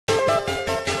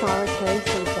solitary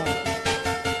sleeping.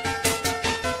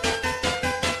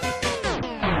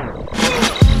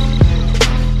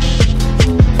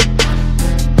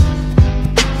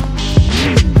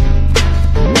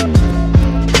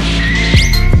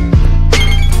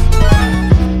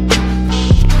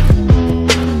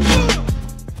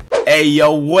 Hey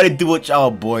yo, what it do with y'all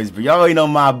boys, bro? Y'all already know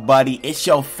my buddy. It's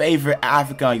your favorite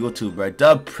African on YouTube, bro.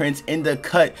 The Prince in the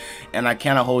cut, and I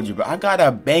cannot hold you, bro. I got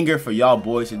a banger for y'all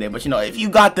boys today, but you know, if you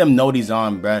got them noties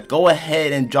on, bro, go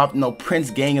ahead and drop Prince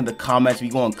gang in the comments. We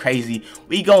going crazy.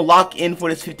 We gonna lock in for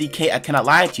this 50K. I cannot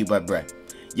lie to you, but bro,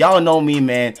 y'all know me,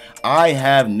 man. I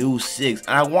have new SIGS,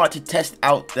 and I want to test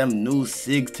out them new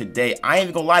SIGS today. I ain't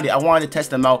even gonna lie to you. I wanted to test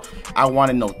them out. I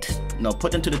want to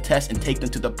put them to the test and take them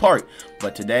to the park.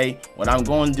 But today, what I'm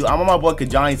going to do, I'm on my boy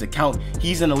Kajani's account.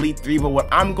 He's an Elite 3, but what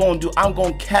I'm going to do, I'm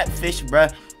going to catfish,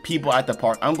 bruh, people at the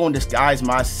park. I'm going to disguise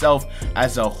myself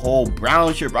as a whole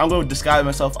brown shirt, bro. I'm going to disguise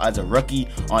myself as a rookie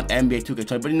on NBA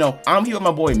 2K20. But you know, I'm here with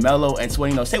my boy Mello and Sway.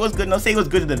 You know, say what's good. No, say what's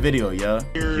good to the video, yo.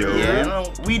 Yeah,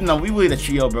 we really the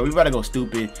trio, bro. We about to go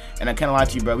stupid, and I can't lie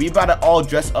to you, bro. We about to all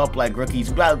dress up like rookies.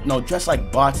 We about to dress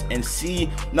like bots and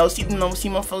see my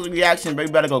folks' reaction, bro.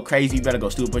 We better go crazy. We better go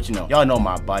stupid. But you know, y'all know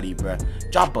my body, bro.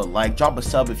 Drop a like, drop a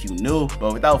sub if you new.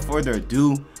 But without further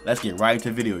ado, let's get right into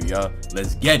the video, y'all.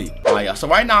 Let's get it. Alright, y'all. So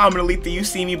right now I'm an Elite 3. You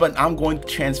see me, but I'm going to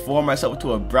transform myself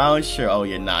into a brown shirt. Oh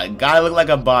yeah, nah. Gotta look like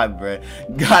a bot, bro.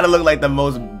 Gotta look like the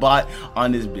most bot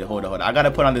on this bit. Hold on. I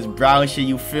gotta put on this brown shit.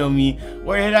 You feel me?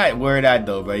 Where that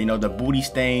though, bro? You know, the booty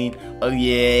stain. Oh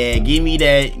yeah, give me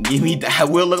that. Give me that. I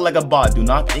will look like a bot. Do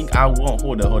not think I won't.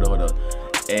 Hold up.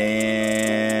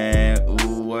 And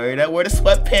ooh, where the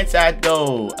sweatpants at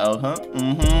though?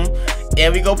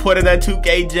 And we go put it at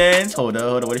 2K gens. Hold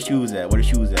up. Where the shoes at?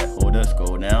 Hold up.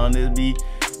 Scroll down this beat.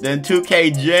 Then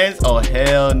 2K gens. Oh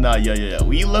hell no. Yeah.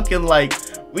 We looking like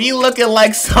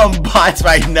some bots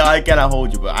right now. I cannot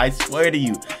hold you, but I swear to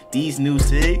you, these new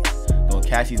SIGS gonna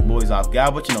catch these boys off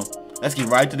guard. But you know, let's get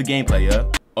right to the gameplay, yeah.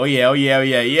 Oh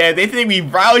yeah. They think we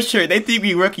brown shirt. They think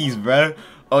we rookies, bro.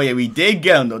 Oh yeah, we did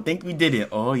get them though. Think we did it.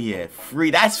 Oh yeah,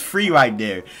 free. That's free right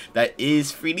there. That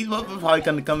is free. These motherfuckers probably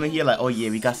gonna come in here like, oh yeah,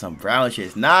 we got some brown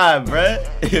shits. Nah,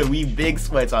 bruh. We big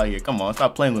sweats out here. Come on,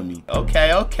 stop playing with me.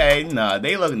 Okay. Nah,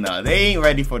 they ain't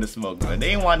ready for the smoke, bro. They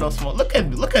ain't want no smoke. Look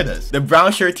at us. The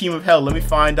brown shirt team of hell. Let me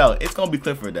find out. It's gonna be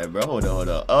Clifford there, bro. Hold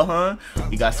up.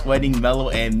 We got Sweating, Mellow,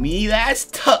 and me. That's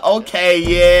tough. Okay,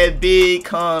 yeah, big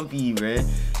comfy, bruh.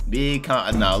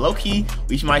 Nah, low key,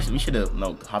 we should have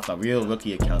hopped on real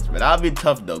rookie accounts, but that'd be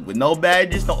tough though. With no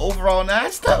badges, no overall, nah,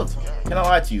 that's tough. Can I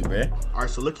lie to you, bro? Alright,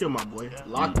 so look here, my boy.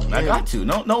 Locked in. I got to.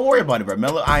 Don't worry about it, bro.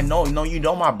 Mello, I know, you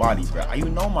know my body, bro. You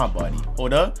know my body.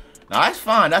 Hold up. Nah, that's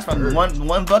fine. That's fine.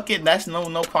 One bucket. That's no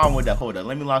problem with that. Hold up.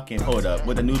 Let me lock in. Hold up.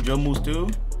 With the new drill moves too.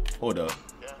 Hold up.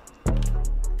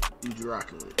 Who'd you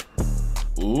rocking with?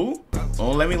 Ooh.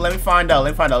 Oh, let me find out.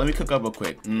 Let me cook up real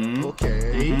quick.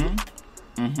 Okay.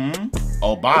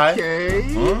 Oh, bye.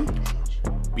 Okay.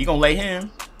 We gonna lay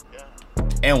him.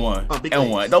 And one.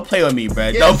 Don't play with me,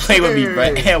 bruh. Don't play with me,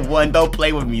 bruh. And one. Don't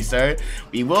play with me, sir.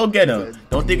 We will get him.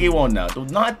 Don't think we won't now. Do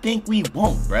not think we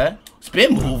won't, bruh.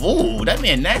 Spin move. Ooh, that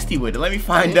man nasty with it. Let me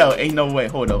find out. Ain't no way.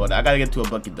 Hold up. I gotta get to a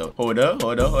bucket though. Hold up.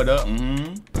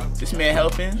 This man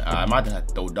helping. I might have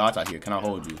to throw dots out here. Can I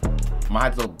hold you? I might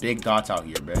have to throw big dots out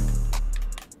here, bruh.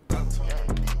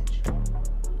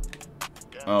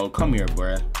 Oh, come here,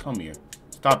 bruh. Come here.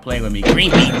 Stop playing with me. Green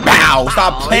beat. Bow.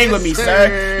 Stop playing with me,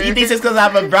 sir. You think it's because I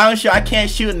have a brown shirt I can't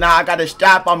shoot? Nah, I got a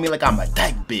strap on me like I'm a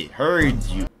tech bit. Heard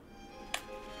you.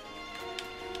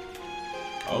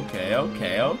 Okay.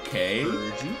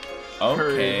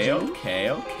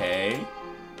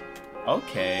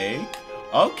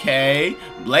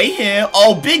 Blay him.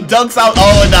 Oh, big dunks out.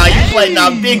 Oh, nah, you play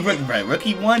now. Big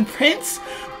rookie one, Prince.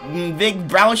 Big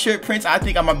brown shirt Prince. I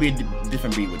think I might be a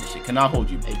different breed with this shit. Can I hold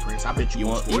you? Hey Prince, I bet you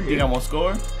think I won't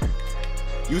score?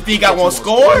 You think I won't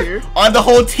score? On the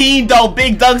whole team though,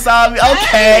 big dunks on me.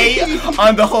 Okay.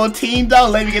 On the whole team though,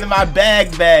 let me get in my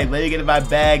bag.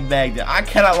 I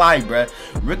cannot lie, bruh.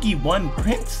 Rookie one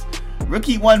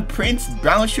Prince,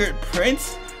 brown shirt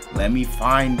Prince. Let me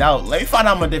find out.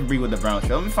 I'm a different breed with the brown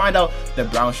shirt. Let me find out the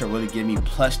brown shirt really give me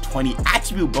plus 20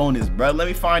 attribute bonus, bro. Let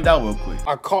me find out real quick.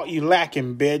 I caught you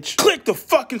lacking, bitch. Click the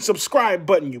fucking subscribe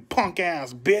button, you punk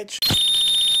ass bitch.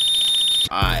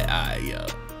 Alright, yo.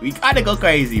 We gotta go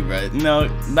crazy, bro. You know,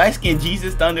 light skin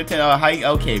Jesus, Thunder 10 height.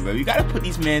 Okay, bro. We gotta put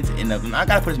these men in the. I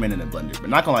gotta put this man in the blender, but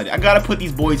not gonna lie. I gotta put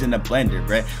these boys in the blender,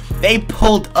 bro. They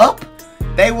pulled up.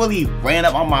 They really ran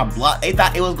up on my block. They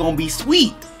thought it was gonna be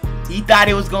sweet. He thought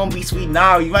it was gonna be sweet.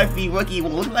 Now you might be rookie,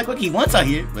 looking like rookie once out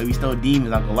here, but we still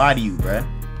demons. I'm gonna lie to you, bruh.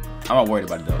 I'm not worried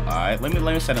about it though. Alright, let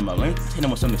me set him up. Let me hit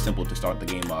him with something simple to start the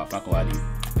game off. Not gonna lie to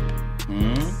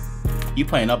you. You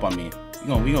playing up on me. We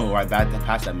gonna go right back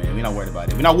past that, man. We not worried about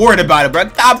it. We not worried about it, bro.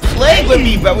 Stop playing with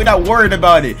me, bro. We not worried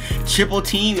about it. Triple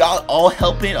team, y'all all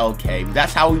helping. Okay,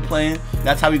 that's how we playing.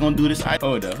 That's how we gonna do this. Right,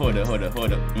 hold up. A little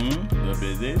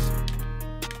bit of this.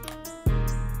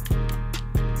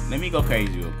 Let me go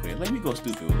crazy real quick. Let me go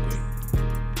stupid real quick.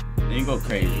 Let me go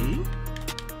crazy.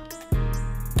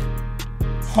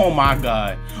 Oh my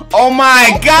god. Oh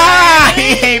my god!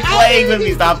 He ain't playing with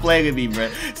me. Stop playing with me, bro.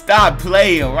 Stop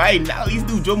playing right now. These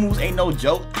new dribble moves ain't no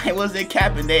joke. I wasn't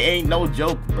capping. They ain't no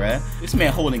joke, bruh. This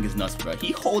man holding his nuts, bruh.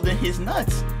 He holding his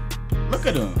nuts. Look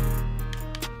at him.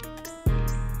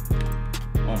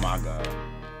 Oh my god.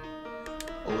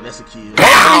 Oh, that's a kill.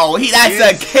 Wow, that's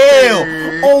a kill.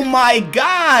 Oh my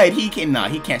god. He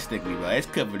can't stick me, bro. It's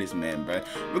good for this man, bro.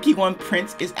 Rookie 1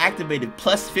 Prince is activated.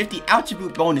 Plus 50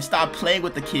 attribute bonus. Stop playing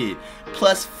with the kid.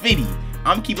 Plus 50.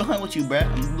 I'm keeping hunting with you, bro.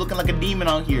 I'm looking like a demon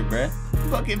out here, bro.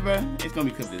 Fuck it, bro. It's gonna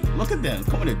be good. Look at them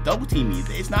coming to double team me.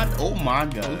 It's not. Oh my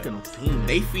god. Look at them fiending.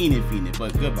 They fiending.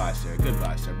 But goodbye, sir.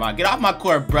 Goodbye, sir. Bye. Get off my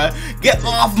court, bro. Get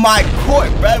off my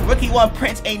court, bro. Rookie 1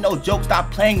 Prince ain't no joke.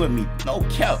 Stop playing with me. No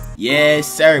cap. Yes,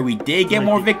 sir. We did get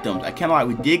more victims. I can't lie.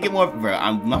 We did get more, bro.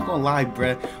 I'm not gonna lie,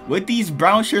 bro. With these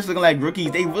brown shirts looking like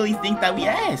rookies, they really think that we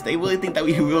ass. They really think that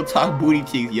we real talk booty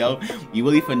cheeks, yo. You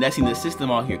really finessing the system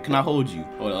out here. Can I hold you?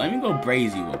 Hold on. Let me go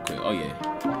brazy real quick. Oh yeah.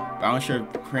 Brown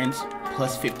shirt Prince.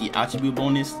 Plus 50 attribute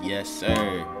bonus. Yes,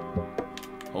 sir.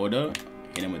 Hold up.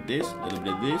 Hit him with this. A little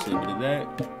bit of this. A little bit of that.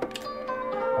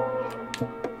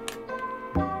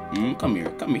 Come here.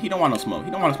 Come here. He don't want no smoke.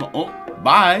 He don't want no smoke. Oh,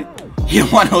 bye. He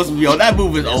don't want no smoke. Yo, that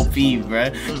move is OP,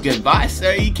 bruh. Goodbye,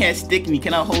 sir. You can't stick me.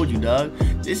 Can I hold you, dog?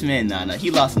 This man, nah.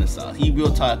 He lost in the sauce. He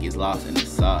real talk is lost in the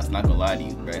sauce. Not gonna lie to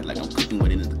you, bruh. Like I'm cooking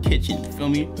with it in the kitchen. You feel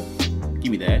me?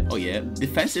 Give me that. Oh yeah.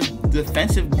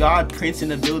 Defensive God Prince in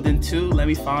the building too. Let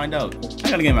me find out.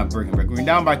 I gotta get my burger, bro. We're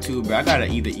down by 2, bro. I gotta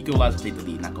either equalize or take the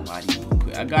lead. Not gonna lie to you real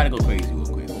quick. I gotta go crazy real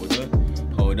quick.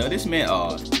 Hold up. This man,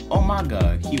 oh my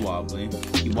god. He wobbling.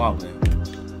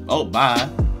 Oh, bye.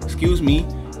 Excuse me.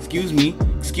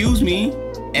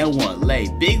 And 1 lay.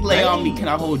 Big lay on me. Can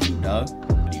I hold you, dog?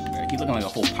 He looking like a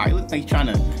whole pilot. Like he's trying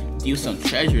to steal some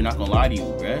treasure. Not gonna lie to you,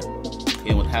 bro.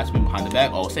 Hitting with Hatchman behind the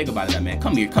back. Oh, say goodbye to that man.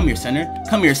 Come here, center.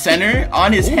 Come here, center.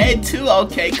 On his head too.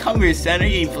 Okay, come here, center.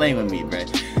 You ain't playing with me, bro.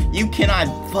 You cannot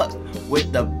fuck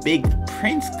with the big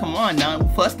Prince. Come on now.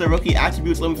 Plus the rookie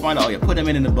attributes. Let me find out. Oh yeah, put him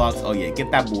in the box. Oh yeah, get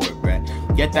that board, bro.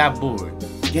 Get that board.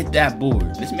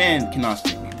 This man cannot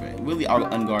stick me, bro. Really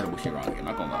unguardable shit around here.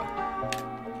 Not gonna lie.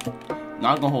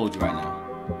 Not gonna hold you right now.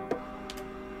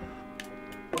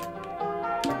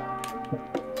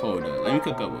 Hold up. Let me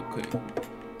cook up real quick.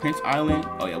 Prince Island.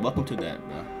 Oh yeah, welcome to that,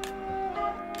 bro.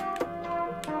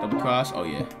 Double cross. Oh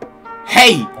yeah.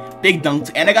 Hey, big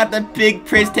dunk, and I got the big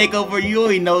Prince takeover. You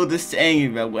already know the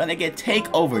saying, bro. When I get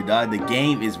takeover, dog, the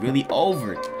game is really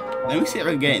over. Let me see if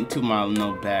I can get into my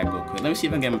bag real quick. Let me see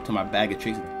if I can get into my bag of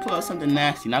tricks. Pull out something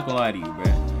nasty. Not gonna lie to you,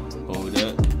 bro. Hold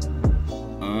up.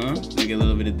 Let me get a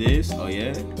little bit of this. Oh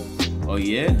yeah. Oh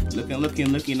yeah.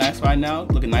 Looking nice right now.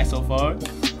 Looking nice so far.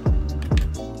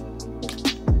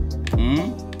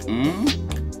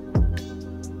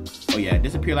 Oh yeah,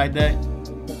 disappear like that.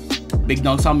 Big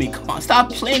dunks on me. Come on, stop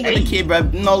playing with the kid, bro.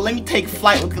 No, let me take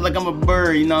flight like I'm a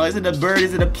bird. You know, is it a bird?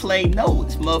 Is it a plane? No,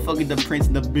 this motherfucker the Prince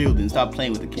in the building. Stop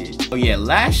playing with the kid. Oh yeah,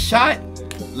 last shot.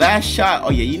 Oh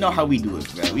yeah, you know how we do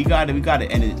it, bro. We gotta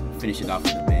end it, finish it off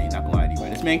with the bang. Not gonna lie to you, bro.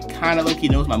 This man kind of low-key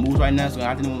knows my moves right now, so I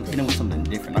have to hit him with something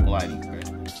different. Not gonna lie to you, bro.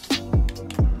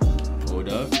 Hold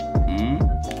up.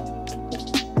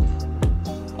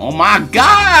 Oh my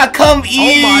god, come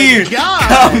here! Oh my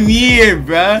god! Come here,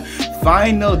 bruh.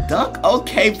 Final dunk.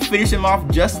 Okay, finish him off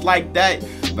just like that.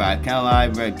 Bro, I can't lie,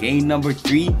 bro. Game number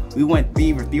 3. We went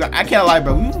 3 for 3. I can't lie,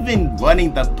 bro. We've been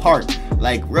running the park.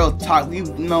 Like, real talk. We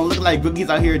looking like rookies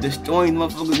out here destroying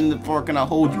motherfuckers in the park. And I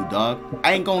hold you, dog.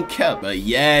 I ain't gonna cap. But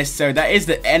yes, sir. That is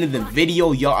the end of the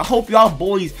video, y'all. I hope y'all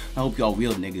boys, I hope y'all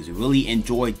real niggas really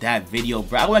enjoyed that video,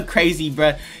 bro. I went crazy,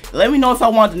 bro. Let me know if I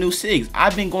want the new SIGs.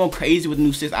 I've been going crazy with the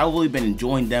new SIGs. I've really been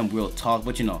enjoying them, real talk.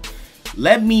 But you know,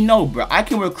 let me know, bro. I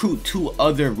can recruit 2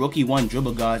 other rookie 1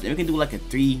 dribble guys, and we can do like a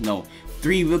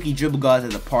 3 rookie dribble guys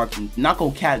at the park. Not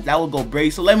gonna cap. That will go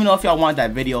brave. So let me know if y'all want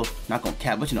that video. Not gonna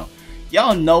cap, but you know,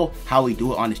 y'all know how we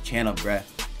do it on this channel, bruh.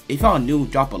 If y'all new,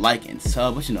 drop a like and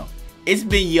sub. But you know, it's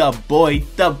been your boy,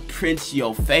 the Prince,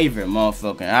 your favorite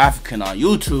motherfucking African on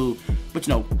YouTube. But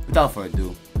you know, without further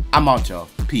ado, I'm out, y'all.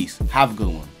 Peace. Have a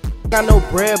good one. Got no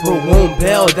bread but won't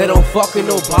bail. They don't fuck with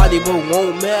nobody but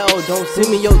won't mail. Don't send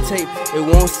me your tape, it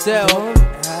won't sell.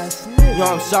 Yo,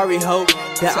 I'm sorry, ho,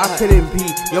 that I couldn't be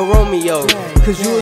your Romeo. Cause you